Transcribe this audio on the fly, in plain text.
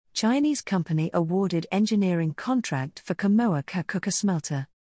Chinese company awarded engineering contract for Kamoa-Kakuka smelter.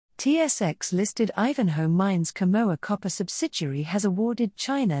 TSX-listed Ivanhoe Mines Kamoa-Copper subsidiary has awarded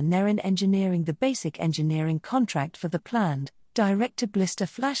China Nerin Engineering the basic engineering contract for the planned, direct-to-blister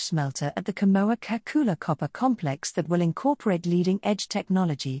flash smelter at the Kamoa-Kakuka copper complex that will incorporate leading-edge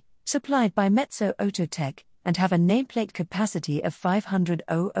technology, supplied by Metso Outotec, and have a nameplate capacity of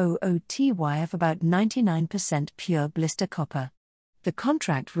 500,000 Ty of about 99% pure blister copper. The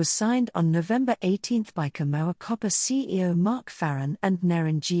contract was signed on November 18 by Kamoa Copper CEO Mark Farron and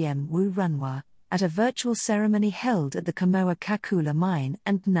Nerin GM Wu Runhua, at a virtual ceremony held at the Kamoa-Kakuka mine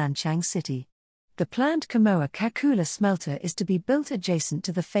and Nanchang City. The planned Kamoa-Kakuka smelter is to be built adjacent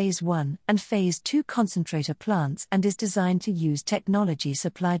to the Phase 1 and Phase 2 concentrator plants and is designed to use technology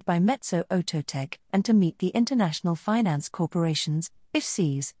supplied by Metso Outotec and to meet the International Finance Corporation's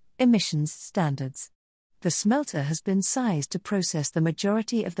 (IFC's) emissions standards. The smelter has been sized to process the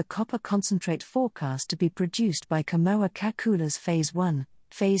majority of the copper concentrate forecast to be produced by Kamoa-Kakuka's Phase 1,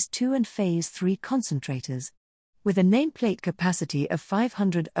 Phase 2 and Phase 3 concentrators. With a nameplate capacity of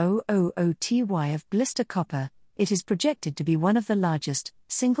 500,000 Ty of blister copper, it is projected to be one of the largest,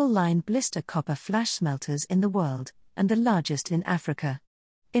 single-line blister copper flash smelters in the world, and the largest in Africa.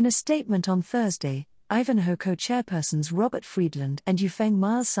 In a statement on Thursday, Ivanhoe co-chairpersons Robert Friedland and Yufeng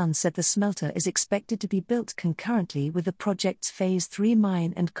Miles-Sun said the smelter is expected to be built concurrently with the project's Phase 3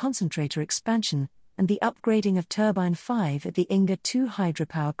 mine and concentrator expansion, and the upgrading of Turbine 5 at the Inga 2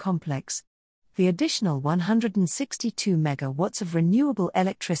 hydropower complex. The additional 162 megawatts of renewable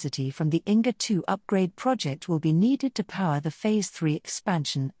electricity from the Inga 2 upgrade project will be needed to power the Phase 3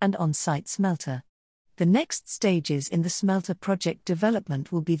 expansion and on-site smelter. The next stages in the smelter project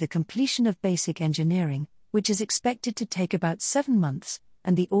development will be the completion of basic engineering, which is expected to take about 7 months,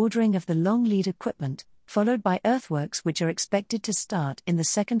 and the ordering of the long lead equipment, followed by earthworks which are expected to start in the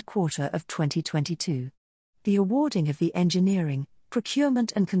second quarter of 2022. The awarding of the engineering,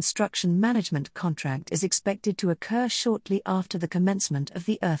 procurement and construction management contract is expected to occur shortly after the commencement of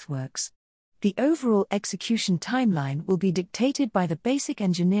the earthworks. The overall execution timeline will be dictated by the basic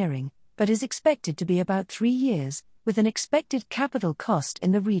engineering, but is expected to be about 3 years, with an expected capital cost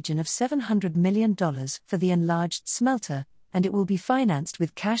in the region of $700 million for the enlarged smelter, and it will be financed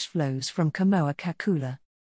with cash flows from Kamoa-Kakuka.